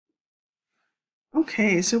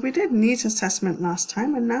Okay, so we did needs assessment last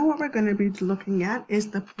time, and now what we're going to be looking at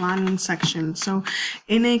is the planning section. So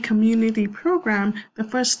in a community program, the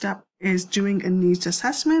first step is doing a needs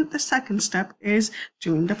assessment. The second step is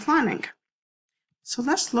doing the planning. So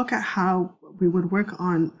let's look at how we would work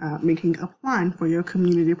on making a plan for your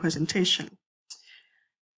community presentation.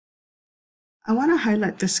 I want to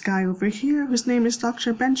highlight this guy over here whose name is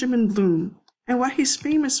Dr. Benjamin Bloom, and what he's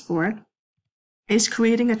famous for is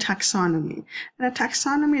creating a taxonomy. And a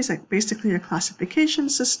taxonomy is basically a classification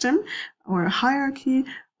system or a hierarchy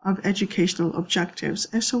of educational objectives.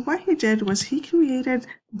 And so what he did was he created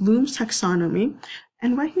Bloom's taxonomy.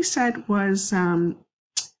 And what he said was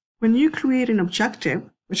when you create an objective,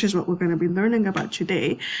 which is what we're going to be learning about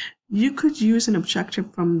today, you could use an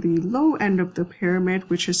objective from the low end of the pyramid,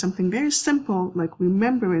 which is something very simple, like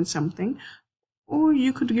remembering something, or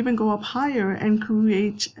you could even go up higher and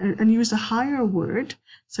create and use a higher word,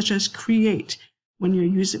 such as create. When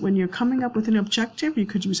you're coming up with an objective, you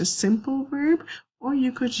could use a simple verb, or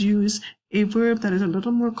you could use a verb that is a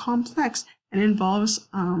little more complex and involves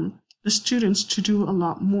the students to do a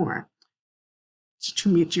lot more to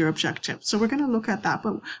meet your objective. So we're going to look at that.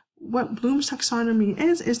 But what Bloom's taxonomy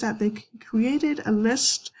is that they created a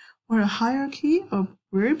list or a hierarchy of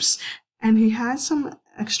verbs, and he has some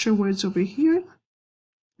extra words over here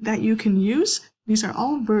that you can use. These are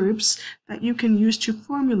all verbs that you can use to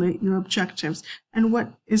formulate your objectives. And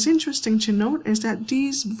what is interesting to note is that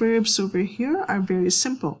these verbs over here are very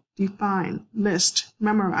simple. Define, list,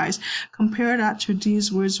 memorize. Compare that to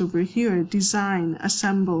these words over here. Design,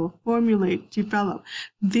 assemble, formulate, develop.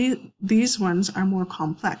 These ones are more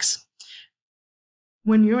complex.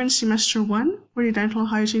 When you're in semester 1 for the dental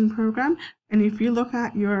hygiene program, and if you look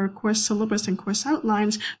at your course syllabus and course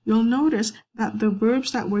outlines, you'll notice that the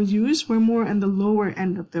verbs that were used were more in the lower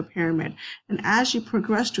end of the pyramid. And as you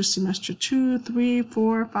progress to semester 2, 3,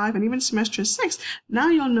 4, 5, and even semester 6, now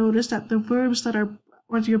you'll notice that the verbs that are,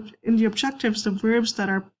 in the objectives, the verbs that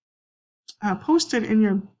are posted in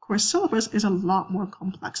your course syllabus is a lot more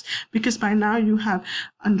complex, because by now you have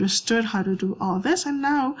understood how to do all this, and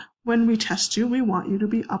now when we test you, we want you to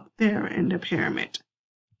be up there in the pyramid.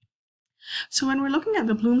 So when we're looking at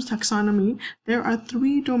the Bloom's taxonomy, there are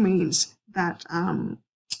 3 domains that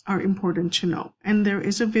are important to know. And there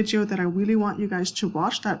is a video that I really want you guys to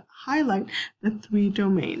watch that highlight the 3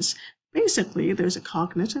 domains. Basically, there's a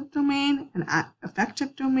cognitive domain, an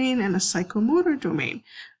affective domain, and a psychomotor domain.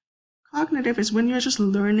 Cognitive is when you're just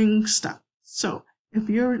learning stuff. So if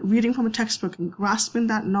you're reading from a textbook and grasping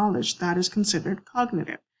that knowledge, that is considered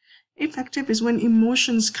cognitive. Affective is when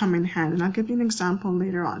emotions come in hand, and I'll give you an example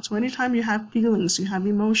later on. So anytime you have feelings, you have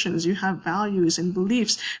emotions, you have values and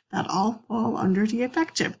beliefs, that all fall under the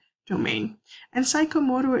affective domain. And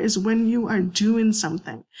psychomotor is when you are doing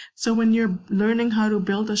something. So when you're learning how to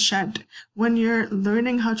build a shed, when you're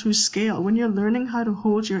learning how to scale, when you're learning how to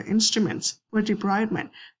hold your instruments for debridement,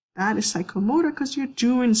 that is psychomotor, because you're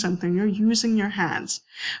doing something, you're using your hands.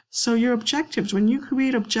 So your objectives, when you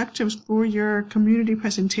create objectives for your community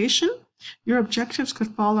presentation, your objectives could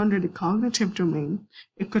fall under the cognitive domain.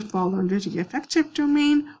 It could fall under the affective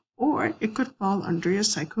domain, or it could fall under your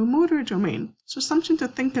psychomotor domain. So something to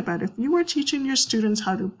think about. If you were teaching your students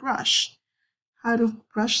how to brush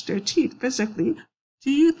their teeth physically,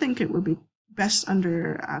 do you think it would be best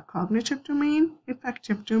under a cognitive domain,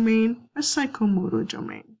 affective domain, or psychomotor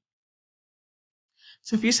domain?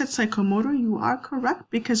 So if you said psychomotor, you are correct,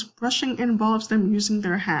 because brushing involves them using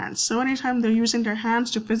their hands. So anytime they're using their hands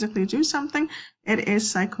to physically do something, it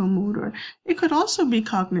is psychomotor. It could also be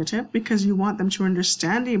cognitive, because you want them to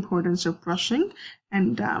understand the importance of brushing,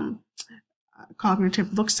 and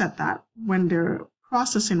cognitive looks at that when they're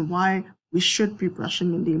processing why we should be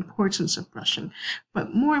brushing and the importance of brushing.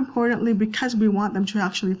 But more importantly, because we want them to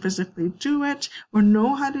actually physically do it or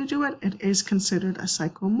know how to do it, it is considered a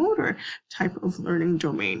psychomotor type of learning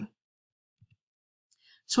domain.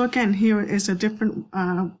 So again, here is a different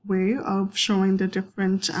way of showing the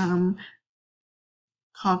different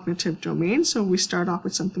cognitive domains. So we start off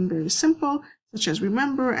with something very simple, such as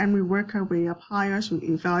remember, and we work our way up higher, so we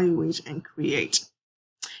evaluate and create.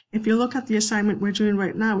 If you look at the assignment we're doing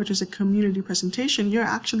right now, which is a community presentation, you're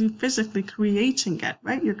actually physically creating it,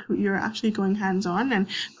 right? You're actually going hands-on and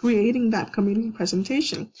creating that community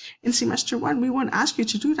presentation. In semester 1, we won't ask you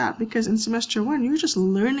to do that, because in semester 1, you're just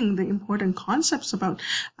learning the important concepts about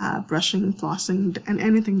brushing, flossing, and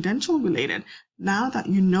anything dental related. Now that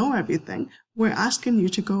you know everything, we're asking you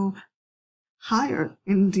to go higher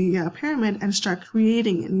in the pyramid and start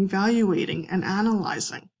creating and evaluating and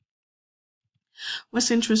analyzing. What's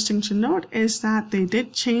interesting to note is that they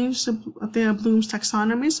did change the Bloom's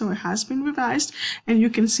taxonomy, so it has been revised, and you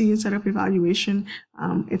can see instead of evaluation,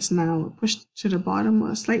 it's now pushed to the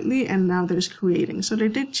bottom slightly, and now there's creating. So they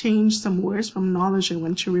did change some words from knowledge and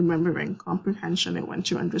went to remembering, comprehension and went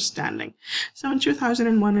to understanding. So in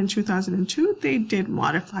 2001 and 2002, they did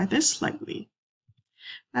modify this slightly.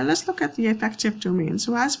 Now let's look at the affective domain.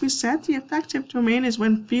 So as we said, the affective domain is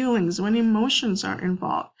when feelings, when emotions are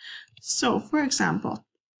involved. So, for example,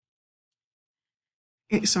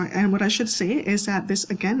 and what I should say is that this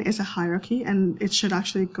again is a hierarchy and it should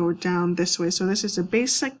actually go down this way. So this is the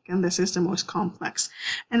basic and this is the most complex.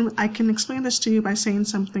 And I can explain this to you by saying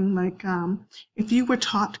something like, if you were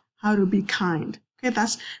taught how to be kind, okay,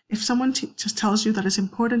 that's if someone just tells you that it's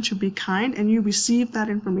important to be kind and you receive that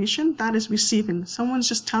information, that is receiving. Someone's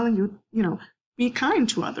just telling you, be kind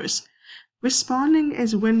to others. Responding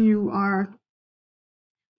is when you are,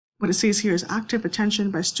 what it says here is active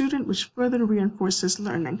attention by student, which further reinforces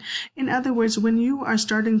learning. In other words, when you are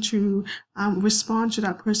starting to respond to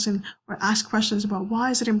that person or ask questions about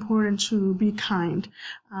why is it important to be kind,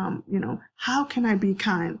 how can I be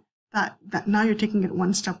kind? That now you're taking it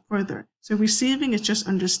one step further. So receiving is just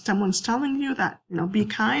under someone's telling you that, be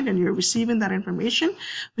kind, and you're receiving that information.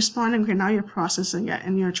 Responding, okay, now you're processing it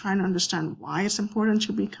and you're trying to understand why it's important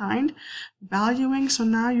to be kind. Valuing, so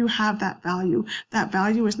now you have that value. That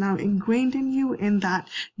value is now ingrained in you in that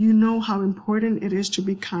you know how important it is to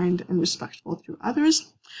be kind and respectful to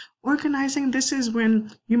others. Organizing, this is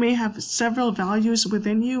when you may have several values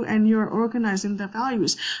within you and you're organizing the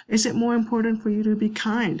values. Is it more important for you to be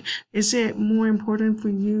kind? Is it more important for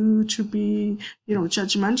you to be,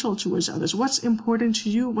 judgmental towards others? What's important to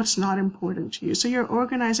you? What's not important to you? So you're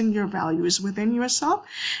organizing your values within yourself.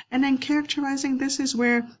 And then characterizing, this is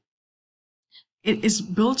where it is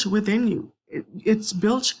built within you. It's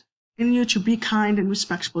built in you to be kind and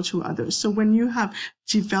respectful to others. So when you have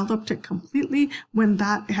developed it completely, when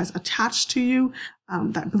that has attached to you,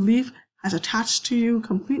 that belief has attached to you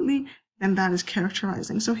completely, then that is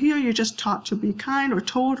characterizing. So here you're just taught to be kind, or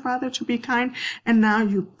told rather to be kind, and now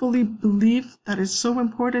you fully believe that it's so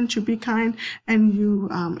important to be kind, and you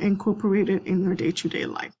incorporate it in your day-to-day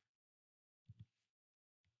life.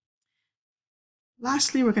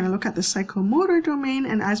 Lastly, we're going to look at the psychomotor domain,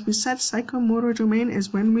 and as we said, psychomotor domain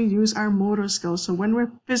is when we use our motor skills, so when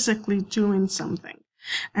we're physically doing something.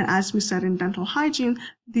 And as we said in dental hygiene,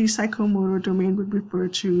 the psychomotor domain would refer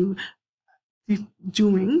to the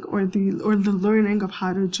doing or the learning of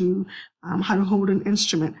how to do, how to hold an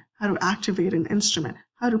instrument, how to activate an instrument,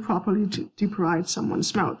 how to properly debride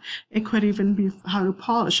someone's mouth. It could even be how to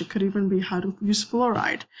polish. It could even be how to use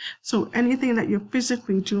fluoride. So anything that you're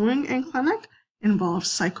physically doing in clinic involves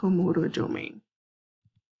psychomotor domain.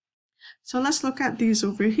 So let's look at these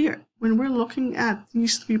over here. When we're looking at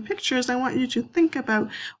these three pictures, I want you to think about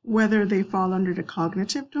whether they fall under the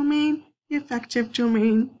cognitive domain, the affective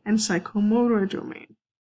domain, and psychomotor domain.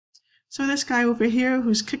 So this guy over here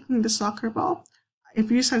who's kicking the soccer ball, if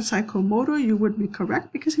you said psychomotor, you would be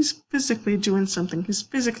correct because he's physically doing something. He's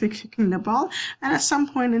physically kicking the ball, and at some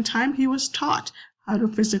point in time, he was taught how to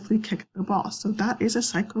physically kick the ball. So that is a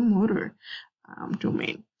psychomotor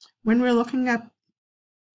domain. When we're looking at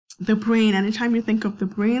the brain, anytime you think of the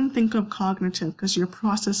brain, think of cognitive because you're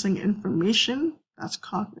processing information. That's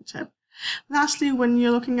cognitive. Lastly, when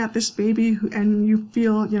you're looking at this baby and you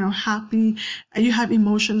feel, happy, and you have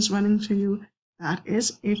emotions running to you, that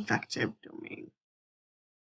is affective domain.